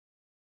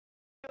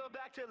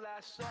back to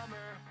last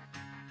summer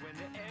when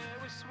the air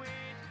was sweet,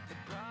 the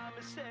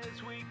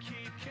promises we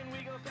keep. Can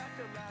we go back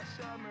to last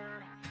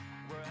summer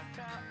where I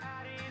felt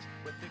at ease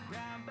with the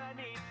ground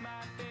beneath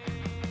my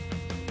feet?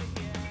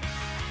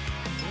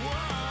 Yeah.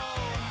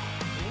 Whoa,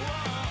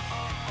 whoa.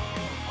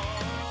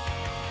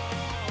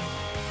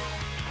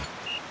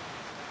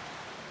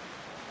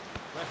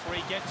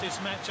 Referee gets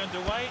this match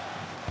underway.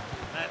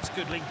 That's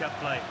good link-up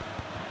play.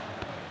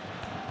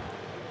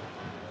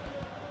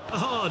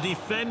 Oh,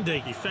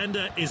 defending.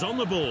 Defender is on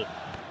the ball.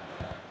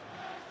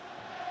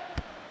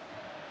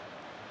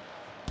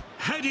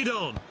 Headed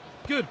on.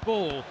 Good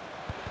ball.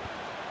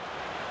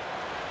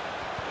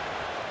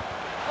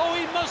 Oh,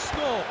 he must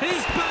score.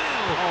 Here's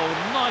Bale.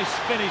 Oh, nice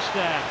finish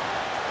there.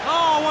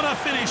 Oh, what a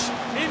finish.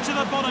 Into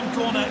the bottom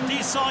corner.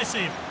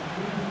 Decisive.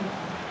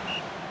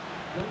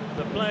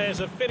 The players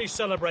have finished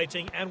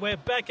celebrating and we're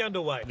back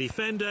underway.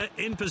 Defender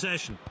in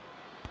possession.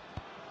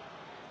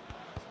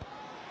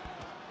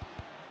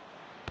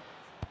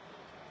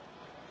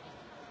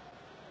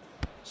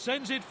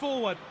 Sends it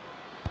forward.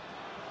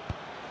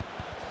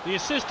 The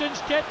assistant's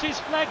kept his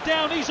flag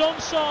down. He's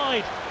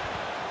onside.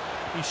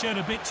 He showed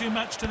a bit too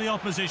much to the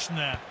opposition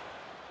there.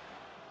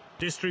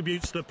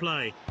 Distributes the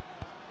play.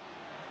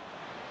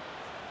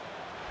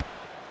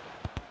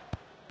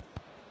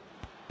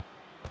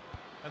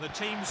 And the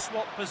team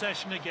swap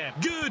possession again.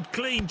 Good,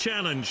 clean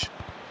challenge.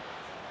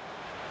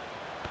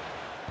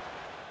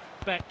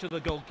 Back to the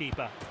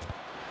goalkeeper.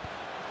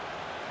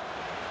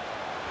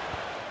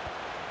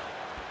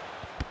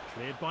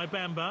 Cleared by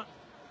Bamba.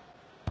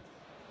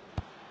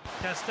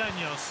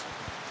 Castaños.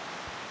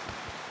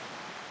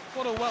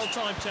 What a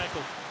well-timed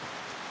tackle.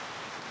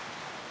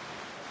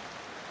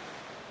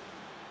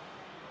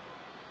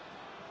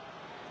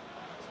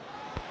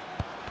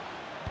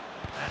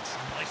 That's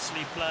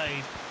nicely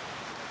played.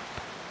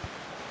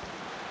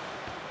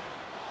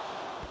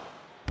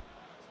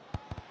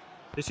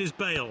 This is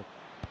Bale.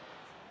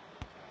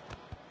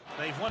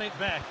 They've won it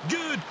back.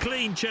 Good,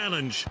 clean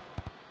challenge.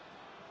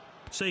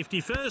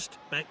 Safety first,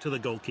 back to the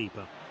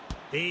goalkeeper.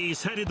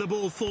 He's headed the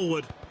ball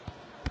forward.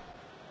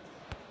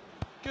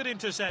 Good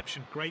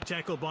interception. Great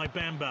tackle by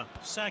Bamba.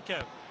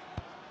 Sacco.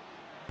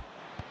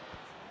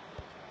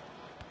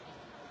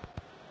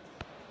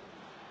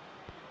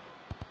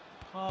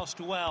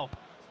 Passed well.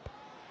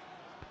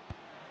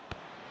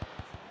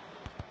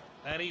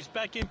 And he's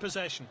back in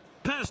possession.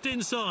 Passed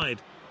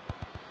inside.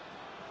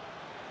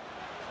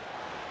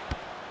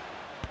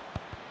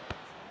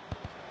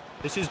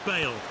 This is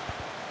Bale.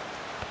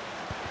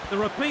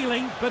 They're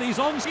appealing, but he's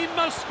on. He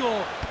must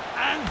score.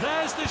 And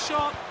there's the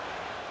shot.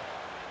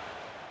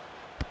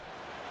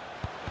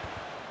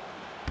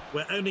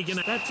 We're only going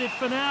to... That's it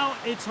for now.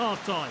 It's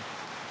half-time.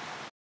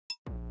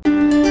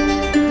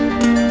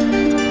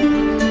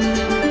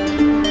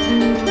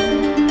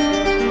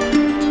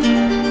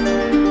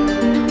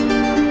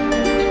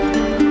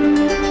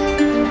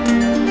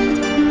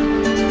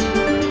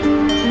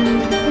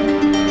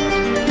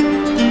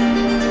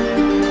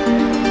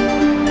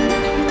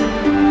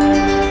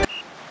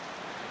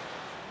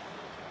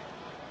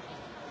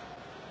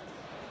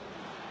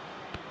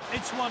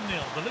 It's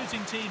 1-0. The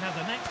losing team have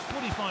the next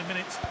 45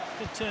 minutes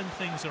to turn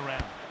things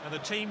around. And the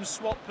team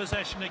swap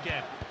possession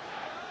again.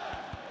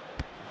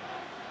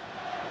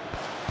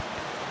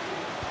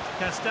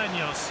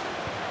 Castaños.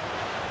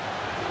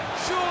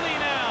 Surely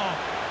now.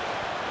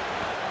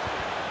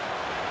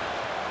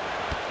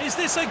 Is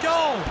this a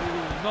goal?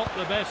 Ooh, not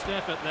the best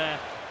effort there.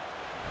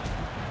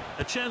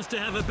 A chance to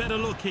have a better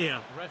look here.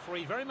 The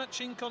referee very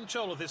much in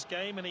control of this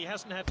game and he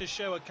hasn't had to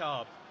show a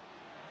card.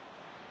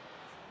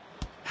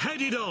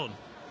 Headed on.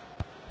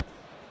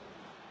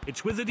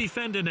 It's with the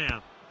defender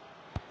now.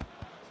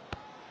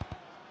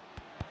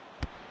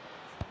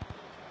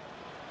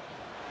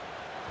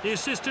 The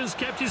assistant's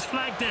kept his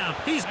flag down.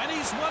 He's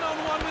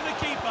one-on-one with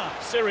the keeper.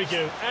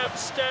 Sirigu,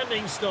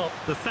 outstanding stop.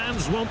 The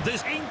fans want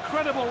this.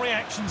 Incredible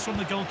reactions from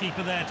the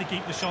goalkeeper there to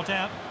keep the shot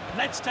out.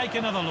 Let's take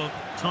another look.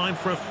 Time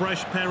for a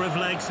fresh pair of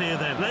legs here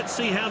then. Let's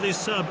see how this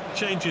sub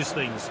changes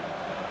things.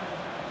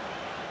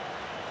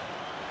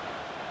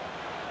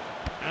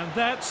 And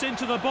that's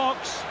into the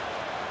box.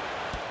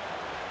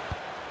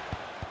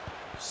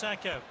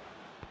 Sacco.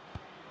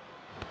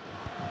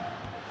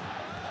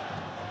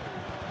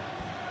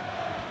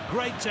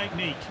 Great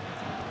technique.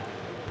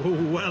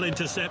 Ooh, well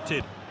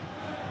intercepted.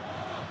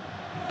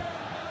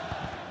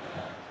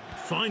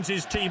 Finds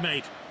his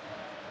teammate.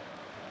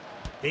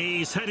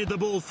 He's headed the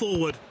ball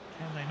forward.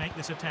 Can they make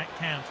this attack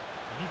count?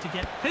 They need to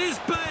get... Here's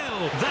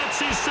Bale! That's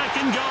his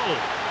second goal.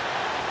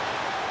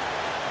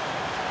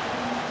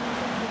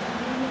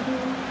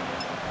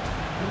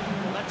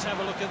 Let's have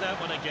a look at that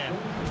one again.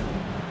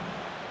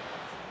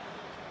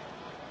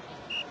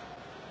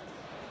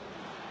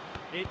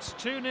 It's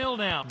 2-0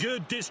 now.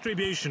 Good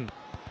distribution.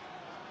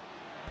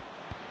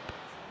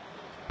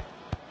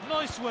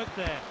 Nice work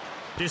there.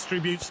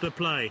 Distributes the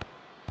play.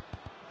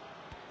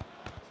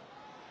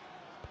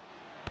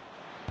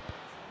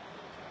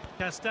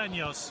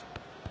 Castaños.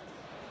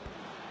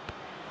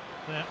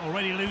 They're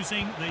already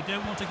losing. They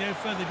don't want to go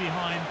further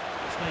behind.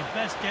 It's They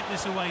best get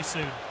this away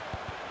soon.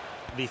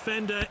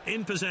 Defender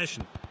in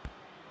possession.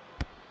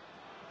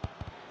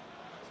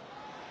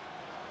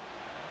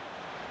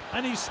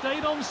 And he's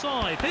stayed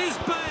onside. Here's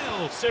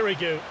Bale.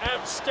 Sirigu,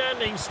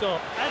 outstanding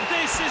stop. And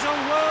this is a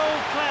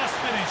world-class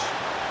finish.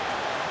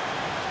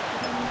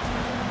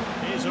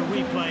 Here's a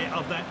replay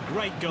of that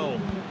great goal.